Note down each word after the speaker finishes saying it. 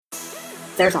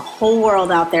there's a whole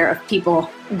world out there of people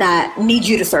that need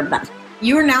you to serve them.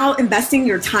 You are now investing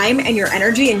your time and your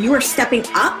energy, and you are stepping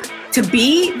up to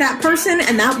be that person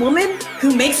and that woman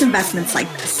who makes investments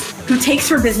like this, who takes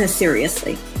her business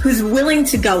seriously, who's willing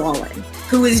to go all in,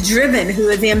 who is driven, who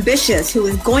is ambitious, who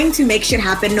is going to make shit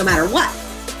happen no matter what.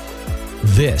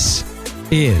 This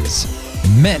is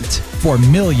Meant for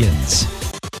Millions.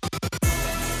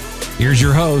 Here's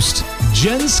your host,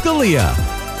 Jen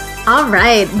Scalia. All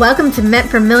right. Welcome to Meant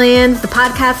for Millions, the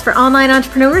podcast for online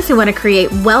entrepreneurs who want to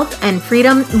create wealth and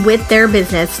freedom with their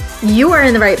business. You are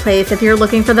in the right place if you're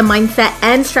looking for the mindset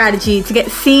and strategy to get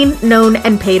seen, known,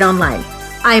 and paid online.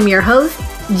 I am your host,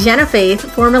 Jenna Faith,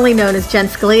 formerly known as Jen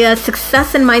Scalia,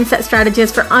 success and mindset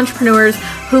strategist for entrepreneurs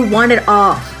who want it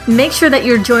all. Make sure that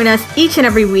you join us each and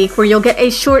every week where you'll get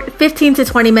a short 15 to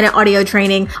 20 minute audio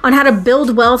training on how to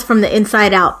build wealth from the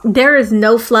inside out. There is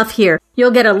no fluff here.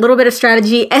 You'll get a little bit of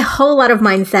strategy, a whole lot of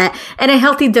mindset, and a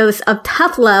healthy dose of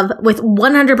tough love with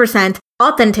 100%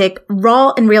 authentic,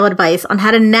 raw, and real advice on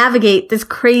how to navigate this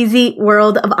crazy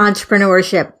world of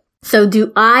entrepreneurship. So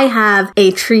do I have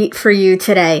a treat for you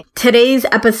today? Today's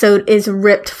episode is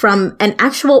ripped from an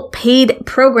actual paid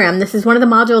program. This is one of the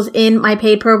modules in my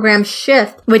paid program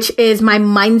Shift, which is my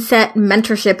mindset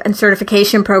mentorship and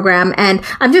certification program. And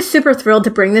I'm just super thrilled to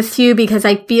bring this to you because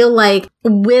I feel like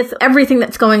with everything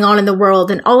that's going on in the world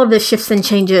and all of the shifts and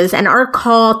changes and our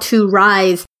call to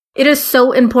rise, it is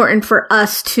so important for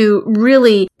us to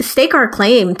really stake our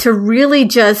claim, to really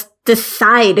just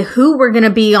decide who we're going to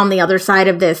be on the other side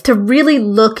of this, to really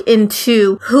look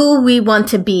into who we want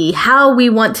to be, how we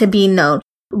want to be known,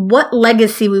 what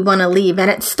legacy we want to leave.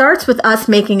 And it starts with us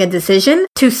making a decision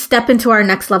to step into our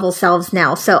next level selves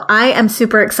now. So I am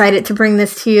super excited to bring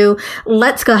this to you.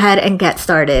 Let's go ahead and get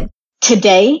started.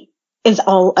 Today is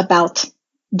all about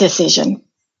decision.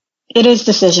 It is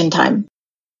decision time.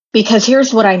 Because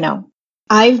here's what I know.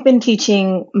 I've been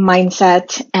teaching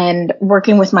mindset and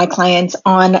working with my clients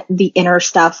on the inner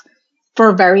stuff for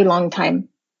a very long time.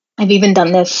 I've even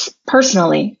done this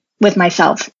personally with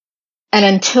myself. And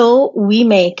until we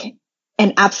make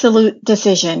an absolute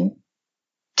decision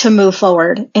to move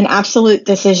forward, an absolute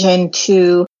decision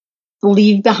to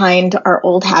leave behind our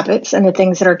old habits and the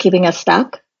things that are keeping us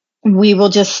stuck, we will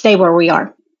just stay where we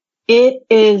are. It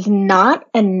is not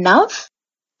enough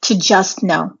to just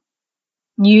know.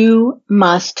 You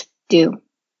must do.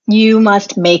 You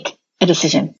must make a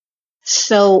decision.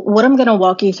 So what I'm going to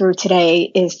walk you through today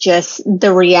is just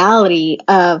the reality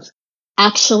of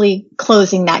actually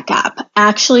closing that gap,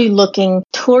 actually looking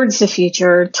towards the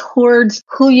future, towards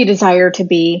who you desire to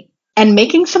be, and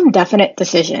making some definite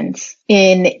decisions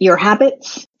in your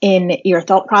habits, in your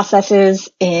thought processes,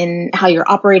 in how you're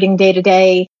operating day to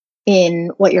day, in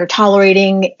what you're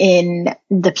tolerating, in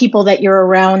the people that you're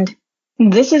around.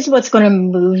 This is what's going to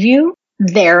move you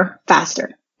there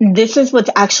faster. This is what's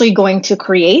actually going to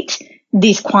create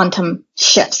these quantum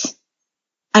shifts.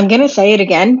 I'm going to say it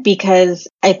again because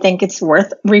I think it's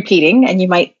worth repeating, and you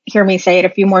might hear me say it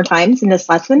a few more times in this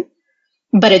lesson,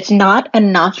 but it's not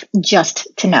enough just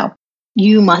to know.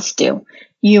 You must do.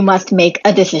 You must make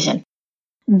a decision.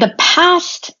 The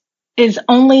past is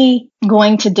only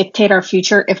going to dictate our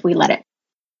future if we let it.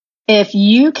 If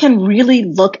you can really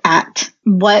look at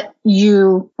what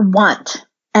you want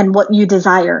and what you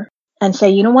desire and say,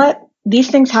 you know what, these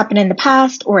things happened in the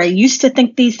past, or I used to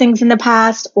think these things in the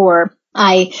past, or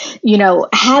I,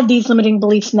 had these limiting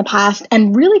beliefs in the past,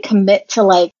 and really commit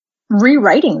to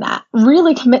rewriting that,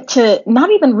 really commit to not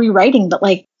even rewriting, but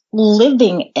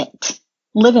living it.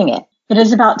 It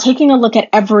is about taking a look at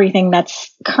everything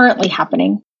that's currently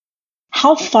happening,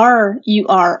 how far you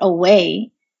are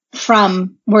away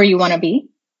from where you want to be,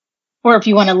 or if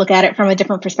you want to look at it from a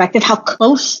different perspective, how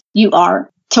close you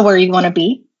are to where you want to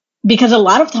be. Because a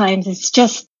lot of times it's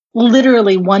just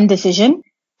literally one decision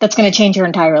that's going to change your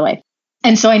entire life.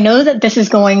 And so I know that this is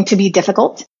going to be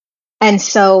difficult. And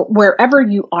so wherever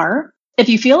you are, if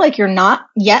you feel like you're not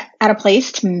yet at a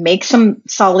place to make some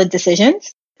solid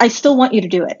decisions, I still want you to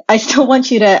do it. I still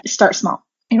want you to start small.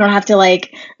 You don't have to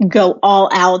go all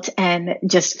out and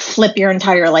just flip your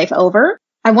entire life over.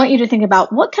 I want you to think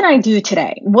about, what can I do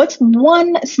today? What's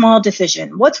one small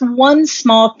decision? What's one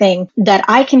small thing that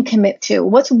I can commit to?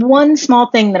 What's one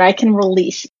small thing that I can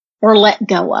release or let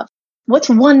go of? What's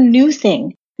one new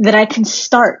thing that I can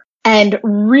start and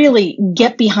really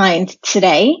get behind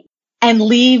today and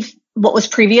leave what was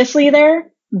previously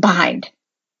there behind?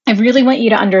 I really want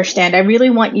you to understand. I really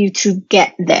want you to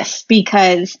get this,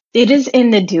 because it is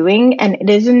in the doing, and it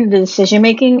is in the decision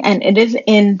making, and it is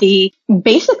in the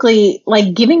basically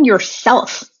giving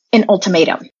yourself an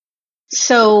ultimatum.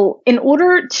 So in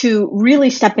order to really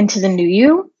step into the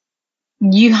new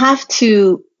you have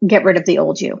to get rid of the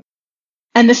old you.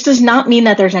 And this does not mean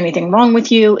that there's anything wrong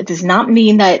with you. It does not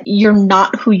mean that you're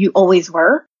not who you always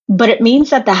were, but it means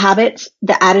that the habits,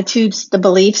 the attitudes, the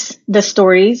beliefs, the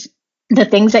stories, the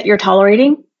things that you're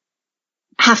tolerating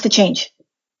have to change.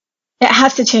 It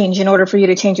has to change in order for you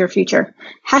to change your future.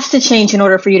 It has to change in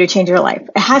order for you to change your life.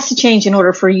 It has to change in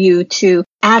order for you to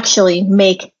actually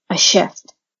make a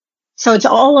shift. So it's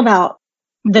all about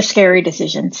the scary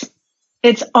decisions.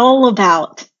 It's all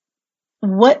about,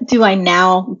 what do I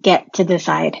now get to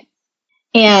decide?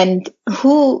 And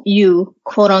who you,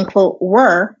 quote unquote,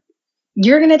 were,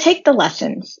 you're going to take the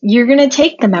lessons. You're going to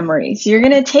take the memories. You're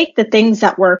going to take the things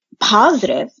that were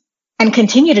positive and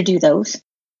continue to do those.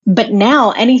 But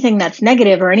now anything that's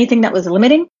negative or anything that was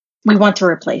limiting, we want to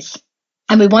replace.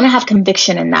 And we want to have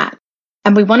conviction in that.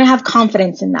 And we want to have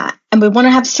confidence in that. And we want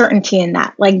to have certainty in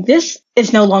that. Like, this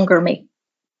is no longer me.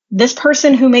 This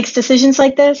person who makes decisions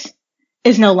like this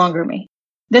is no longer me.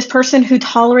 This person who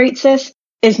tolerates this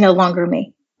is no longer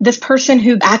me. This person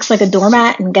who acts like a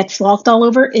doormat and gets walked all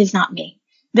over is not me.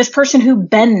 This person who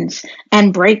bends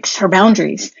and breaks her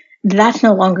boundaries, that's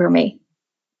no longer me.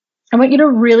 I want you to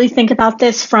really think about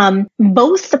this from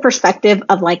both the perspective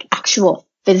of like actual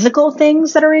physical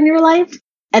things that are in your life,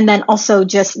 and then also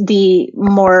just the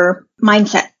more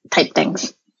mindset type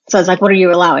things. So it's like, what are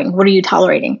you allowing? What are you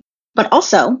tolerating? But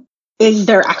also, is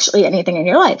there actually anything in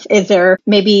your life? Is there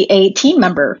maybe a team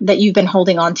member that you've been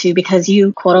holding on to because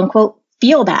you, quote unquote,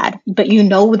 feel bad, but you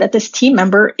know that this team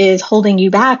member is holding you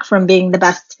back from being the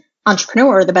best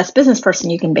entrepreneur or the best business person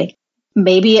you can be?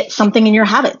 Maybe it's something in your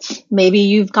habits. Maybe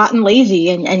you've gotten lazy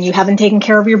and you haven't taken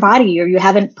care of your body, or you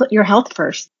haven't put your health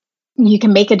first. You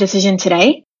can make a decision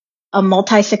today. A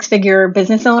multi-six-figure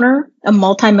business owner, a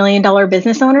multi-million-dollar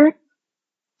business owner,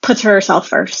 puts herself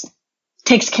first,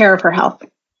 takes care of her health,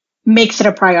 makes it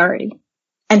a priority,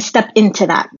 and step into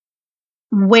that.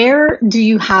 Where do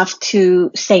you have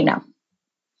to say no?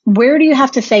 Where do you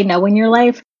have to say no in your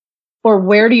life? Or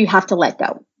where do you have to let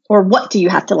go? Or what do you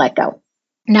have to let go?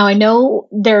 Now, I know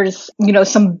there's,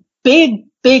 some big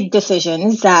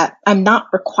decisions that I'm not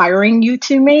requiring you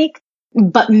to make,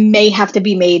 but may have to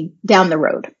be made down the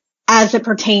road as it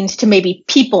pertains to maybe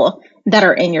people that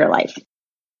are in your life.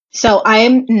 So I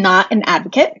am not an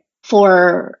advocate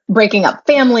for breaking up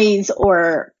families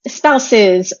or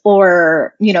spouses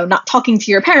or, not talking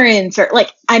to your parents, or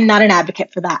I'm not an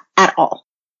advocate for that at all.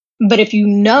 But if you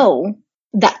know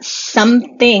that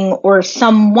something or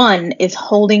someone is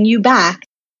holding you back,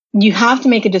 you have to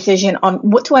make a decision on,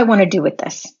 what do I want to do with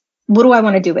this? What do I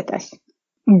want to do with this?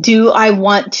 Do I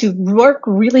want to work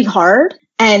really hard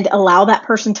and allow that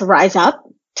person to rise up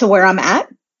to where I'm at?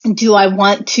 Do I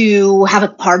want to have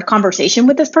a hard conversation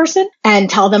with this person and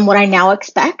tell them what I now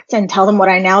expect and tell them what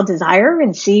I now desire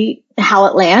and see how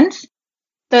it lands?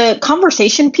 The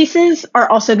conversation pieces are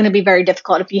also going to be very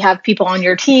difficult if you have people on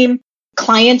your team,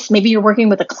 clients. Maybe you're working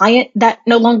with a client that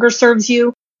no longer serves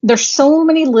you. There's so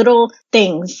many little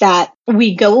things that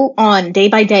we go on day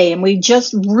by day, and we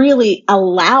just really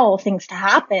allow things to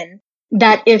happen,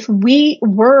 that if we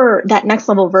were that next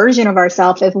level version of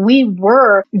ourselves, if we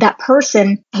were that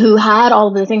person who had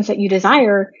all the things that you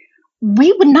desire,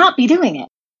 we would not be doing it.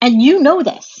 And you know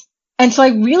this. And so I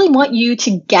really want you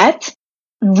to get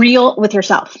real with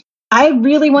yourself. I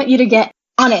really want you to get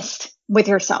honest with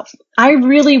yourself. I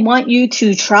really want you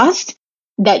to trust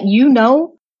that you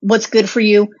know what's good for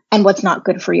you and what's not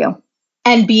good for you.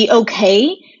 And be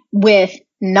okay with,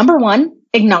 number one,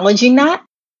 acknowledging that.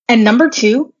 And number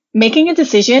two, making a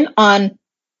decision on,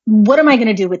 what am I going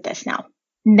to do with this now?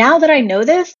 Now that I know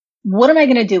this, what am I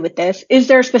going to do with this? Is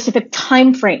there a specific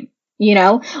time frame?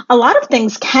 A lot of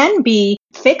things can be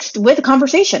fixed with a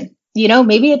conversation.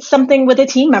 Maybe it's something with a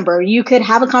team member. You could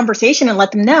have a conversation and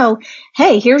let them know,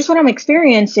 hey, here's what I'm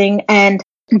experiencing, and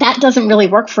that doesn't really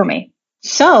work for me.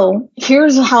 So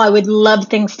here's how I would love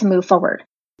things to move forward.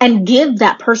 And give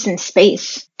that person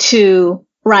space to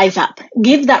rise up.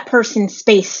 Give that person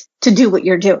space to do what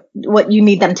you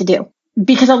need them to do.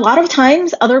 Because a lot of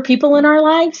times other people in our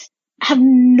lives have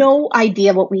no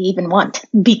idea what we even want,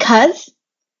 because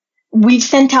we've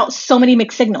sent out so many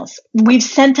mixed signals. We've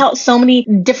sent out so many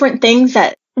different things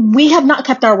that we have not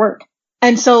kept our word.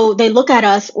 And so they look at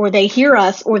us, or they hear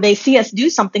us, or they see us do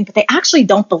something, but they actually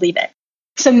don't believe it.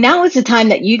 So now is the time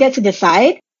that you get to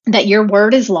decide that your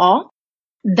word is law,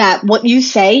 that what you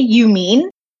say, you mean,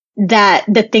 that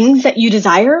the things that you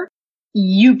desire,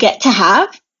 you get to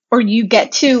have, or you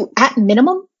get to, at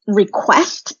minimum,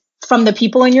 request from the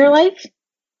people in your life,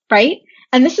 right?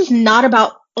 And this is not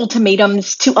about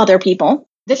ultimatums to other people.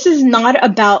 This is not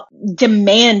about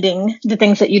demanding the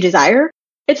things that you desire.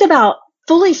 It's about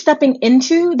fully stepping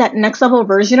into that next level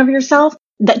version of yourself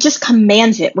that just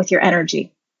commands it with your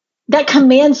energy, that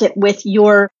commands it with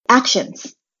your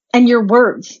actions and your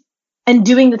words and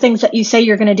doing the things that you say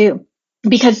you're going to do.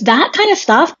 Because that kind of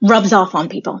stuff rubs off on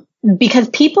people, because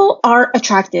people are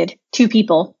attracted to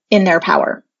people in their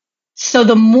power. So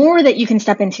the more that you can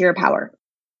step into your power,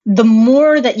 the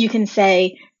more that you can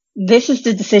say, this is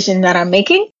the decision that I'm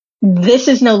making. This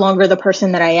is no longer the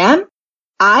person that I am.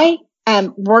 I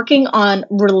am working on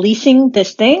releasing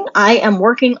this thing. I am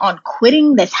working on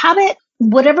quitting this habit,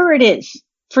 whatever it is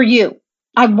for you.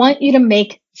 I want you to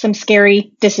make some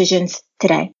scary decisions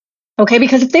today. Okay?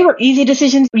 Because if they were easy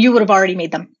decisions, you would have already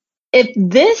made them. If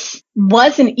this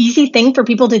was an easy thing for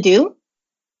people to do,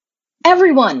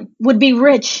 everyone would be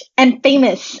rich and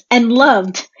famous and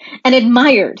loved and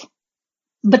admired.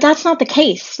 But that's not the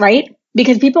case, right?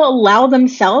 Because people allow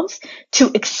themselves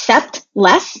to accept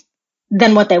less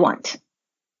than what they want,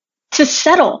 to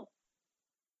settle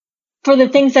for the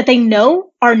things that they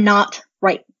know are not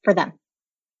right for them.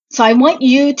 So I want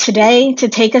you today to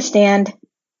take a stand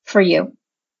for you.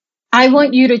 I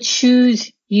want you to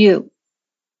choose you.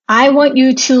 I want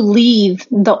you to leave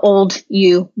the old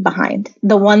you behind,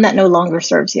 the one that no longer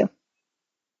serves you.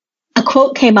 A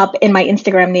quote came up in my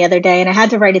Instagram the other day, and I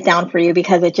had to write it down for you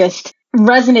because it just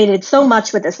resonated so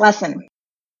much with this lesson.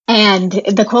 And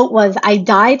the quote was, I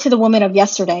die to the woman of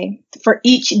yesterday, for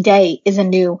each day is a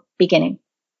new beginning.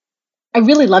 I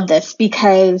really love this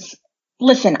because,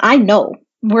 listen, I know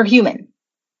we're human.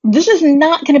 This is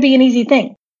not going to be an easy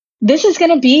thing. This is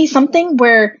going to be something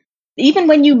where even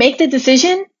when you make the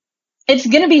decision, it's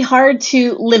going to be hard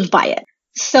to live by it.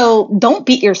 So don't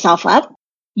beat yourself up.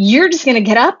 You're just going to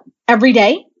get up every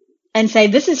day and say,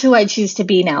 this is who I choose to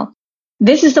be now.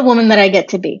 This is the woman that I get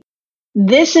to be.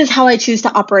 This is how I choose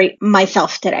to operate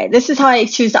myself today. This is how I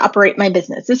choose to operate my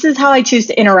business. This is how I choose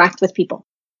to interact with people.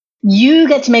 You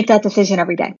get to make that decision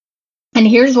every day. And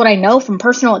here's what I know from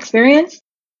personal experience.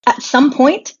 At some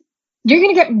point, you're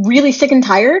going to get really sick and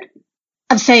tired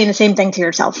of saying the same thing to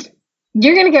yourself.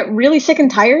 You're going to get really sick and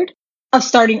tired of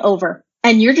starting over.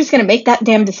 And you're just going to make that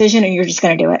damn decision and you're just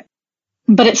going to do it.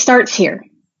 But it starts here.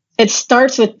 It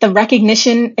starts with the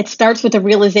recognition. It starts with the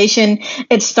realization.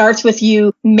 It starts with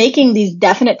you making these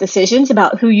definite decisions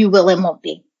about who you will and won't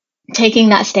be. Taking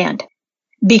that stand.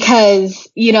 Because,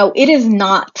 it is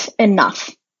not enough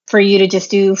for you to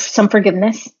just do some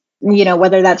forgiveness.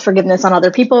 Whether that's forgiveness on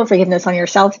other people, forgiveness on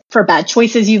yourself for bad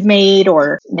choices you've made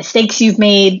or mistakes you've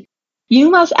made. You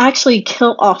must actually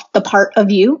kill off the part of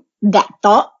you that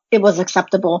thought it was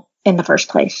acceptable in the first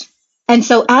place. And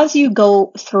so as you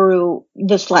go through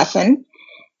this lesson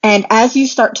and as you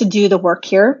start to do the work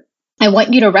here, I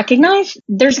want you to recognize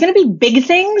there's going to be big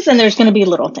things and there's going to be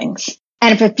little things.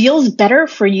 And if it feels better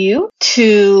for you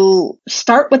to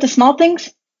start with the small things,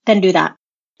 then do that.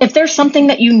 If there's something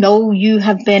that you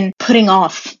have been putting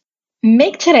off,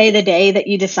 make today the day that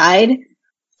you decide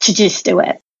to just do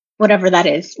it, whatever that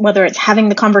is, whether it's having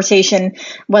the conversation,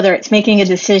 whether it's making a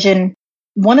decision.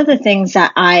 One of the things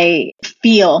that I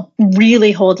feel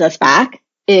really holds us back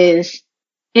is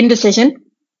indecision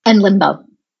and limbo.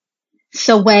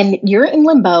 So when you're in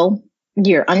limbo,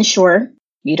 you're unsure,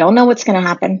 you don't know what's going to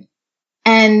happen.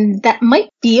 And that might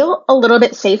feel a little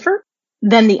bit safer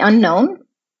than the unknown.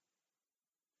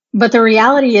 But the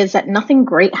reality is that nothing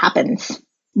great happens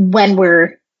when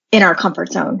we're in our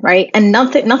comfort zone, right? And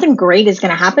nothing great is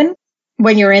going to happen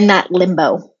when you're in that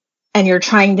limbo and you're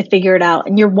trying to figure it out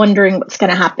and you're wondering what's going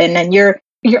to happen and you're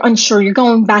unsure, you're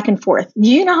going back and forth. Do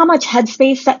you know how much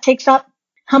headspace that takes up?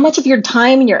 How much of your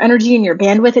time and your energy and your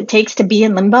bandwidth it takes to be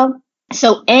in limbo?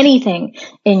 So anything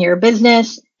in your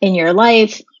business, in your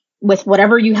life, with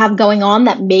whatever you have going on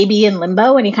that may be in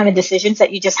limbo, any kind of decisions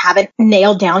that you just haven't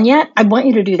nailed down yet, I want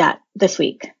you to do that this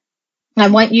week. I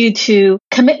want you to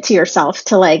commit to yourself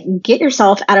to get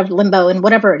yourself out of limbo and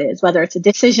whatever it is, whether it's a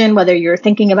decision, whether you're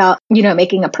thinking about,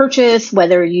 making a purchase,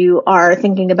 whether you are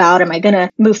thinking about, am I going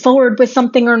to move forward with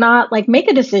something or not?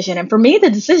 Make a decision. And for me, the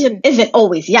decision isn't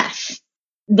always yes.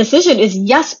 Decision is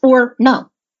yes or no.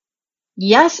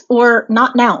 Yes or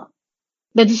not now.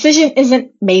 The decision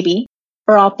isn't maybe,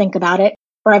 or I'll think about it,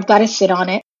 or I've got to sit on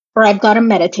it, or I've got to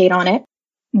meditate on it.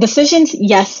 Decisions,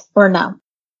 yes or no.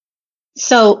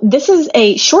 So this is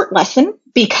a short lesson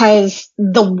because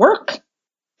the work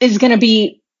is going to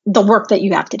be the work that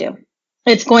you have to do.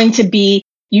 It's going to be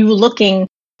you looking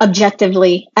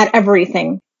objectively at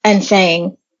everything and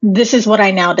saying, this is what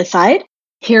I now decide.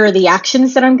 Here are the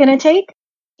actions that I'm going to take.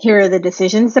 Here are the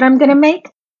decisions that I'm going to make.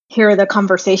 Here are the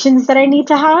conversations that I need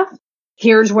to have.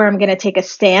 Here's where I'm going to take a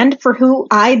stand for who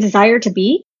I desire to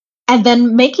be. And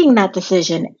then making that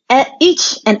decision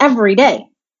each and every day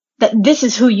that this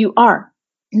is who you are.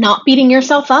 Not beating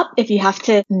yourself up if you have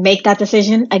to make that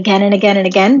decision again and again and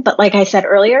again. But like I said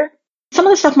earlier, some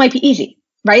of the stuff might be easy,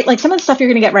 right? Like some of the stuff you're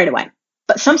going to get right away.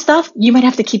 But some stuff you might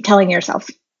have to keep telling yourself.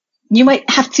 You might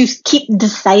have to keep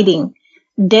deciding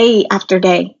day after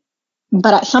day.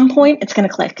 But at some point, it's going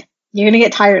to click. You're going to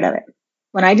get tired of it.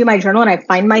 When I do my journal and I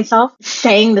find myself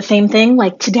saying the same thing,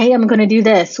 like today I'm going to do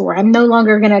this, or I'm no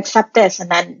longer going to accept this.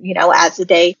 And then, as the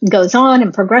day goes on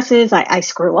and progresses, I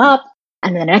screw up.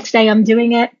 And the next day I'm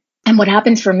doing it. And what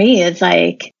happens for me is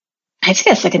like, I just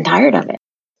get sick and tired of it.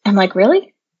 I'm like,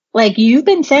 really? Like you've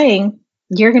been saying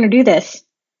you're going to do this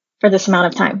for this amount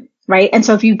of time, right? And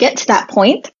so if you get to that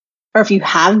point, or if you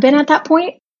have been at that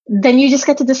point, then you just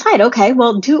get to decide, okay,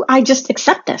 well, do I just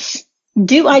accept this?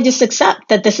 Do I just accept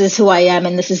that this is who I am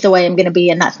and this is the way I'm going to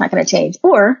be and that's not going to change?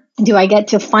 Or do I get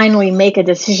to finally make a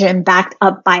decision backed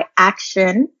up by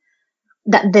action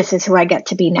that this is who I get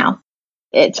to be now?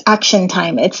 It's action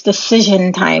time. It's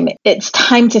decision time. It's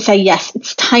time to say yes.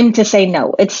 It's time to say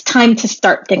no. It's time to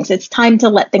start things. It's time to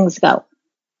let things go.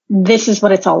 This is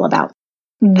what it's all about.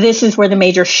 This is where the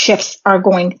major shifts are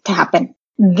going to happen.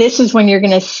 This is when you're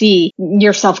going to see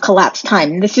yourself collapse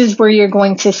time. This is where you're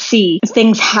going to see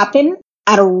things happen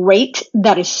at a rate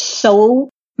that is so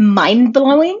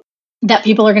mind-blowing that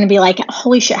people are going to be like,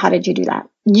 holy shit, how did you do that?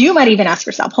 You might even ask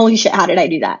yourself, holy shit, how did I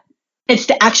do that? It's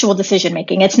the actual decision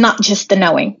making. It's not just the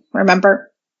knowing.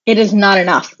 Remember, it is not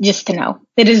enough just to know.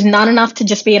 It is not enough to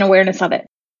just be in awareness of it.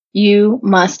 You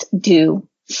must do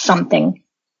something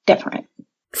different.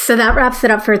 So that wraps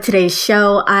it up for today's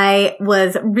show. I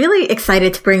was really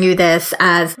excited to bring you this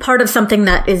as part of something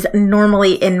that is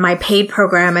normally in my paid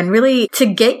program and really to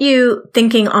get you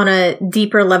thinking on a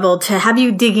deeper level, to have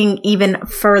you digging even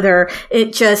further.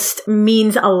 It just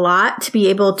means a lot to be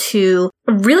able to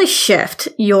really shift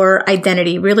your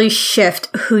identity, really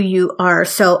shift who you are.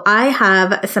 So I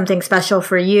have something special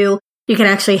for you. You can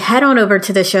actually head on over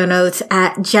to the show notes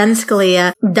at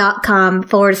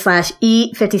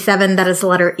jenscalia.com/E57. That is the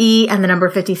letter E and the number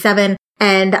 57.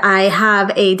 And I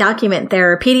have a document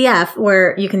there, a PDF,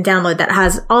 where you can download that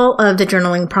has all of the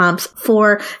journaling prompts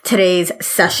for today's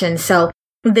session. So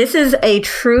this is a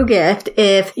true gift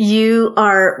if you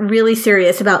are really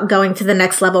serious about going to the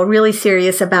next level, really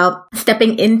serious about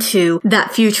stepping into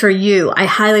that future you. I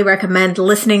highly recommend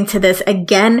listening to this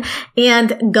again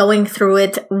and going through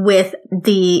it with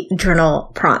the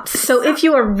journal prompts. So if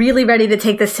you are really ready to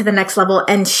take this to the next level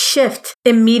and shift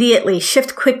immediately,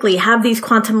 shift quickly, have these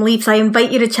quantum leaps, I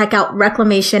invite you to check out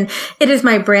Reclamation. It is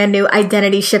my brand new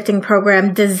identity shifting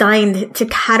program designed to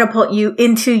catapult you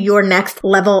into your next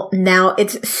level now.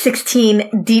 It's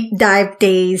 16 deep dive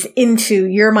days into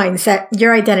your mindset,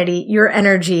 your identity, your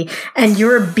energy, and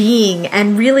your being.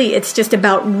 And really, it's just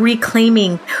about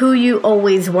reclaiming who you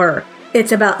always were.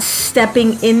 It's about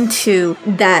stepping into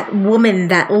that woman,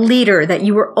 that leader that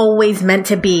you were always meant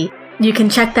to be. You can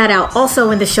check that out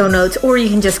also in the show notes, or you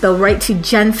can just go right to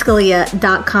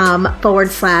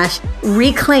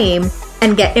jenscalia.com/reclaim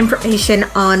and get information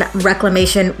on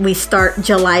Reclamation. We start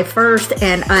July 1st,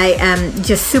 and I am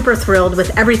just super thrilled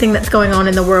with everything that's going on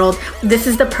in the world. This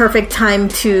is the perfect time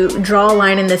to draw a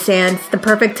line in the sand. It's the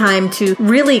perfect time to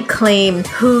really claim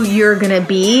who you're going to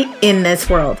be in this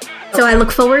world. So I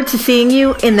look forward to seeing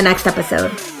you in the next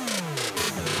episode.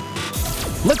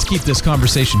 Let's keep this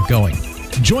conversation going.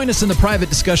 Join us in the private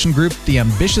discussion group, The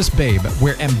Ambitious Babe,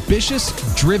 where ambitious,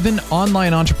 driven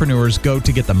online entrepreneurs go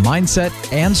to get the mindset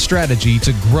and strategy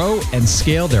to grow and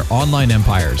scale their online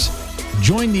empires.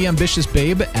 Join The Ambitious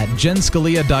Babe at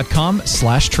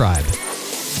jenscalia.com/tribe.